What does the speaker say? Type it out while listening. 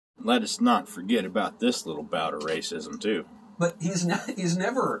Let us not forget about this little bout of racism, too. But he's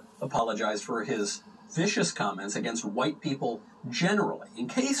never apologized for his vicious comments against white people generally. In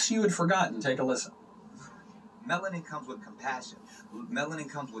case you had forgotten, take a listen. Melanin comes with compassion. Melanin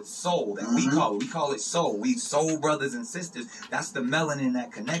comes with soul that we call it soul. We soul brothers and sisters. That's the melanin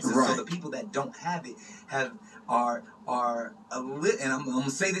that connects us. Right. So the people that don't have it are a little, and I'm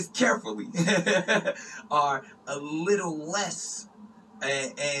gonna say this carefully, are a little less.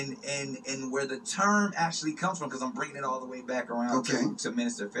 And where the term actually comes from, because I'm bringing it all the way back around to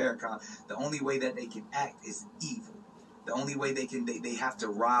Minister Farrakhan, the only way that they can act is evil. The only way they have to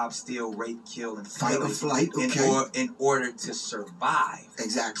rob, steal, rape, kill, and fight or flight in order to survive.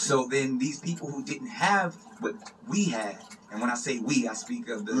 Exactly. So then these people who didn't have what we had, and when I say we, I speak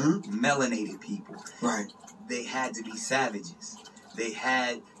of the melanated people. Right. They had to be savages. They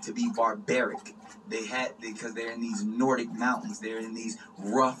had to be barbaric. Because they're in these Nordic mountains. They're in these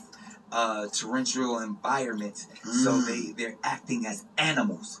rough, torrential environments. So they're acting as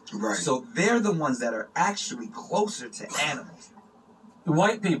animals. Right. So they're the ones that are actually closer to animals.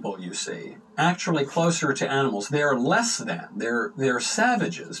 White people, you see, actually closer to animals. They're less than. They're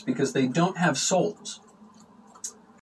savages because they don't have souls.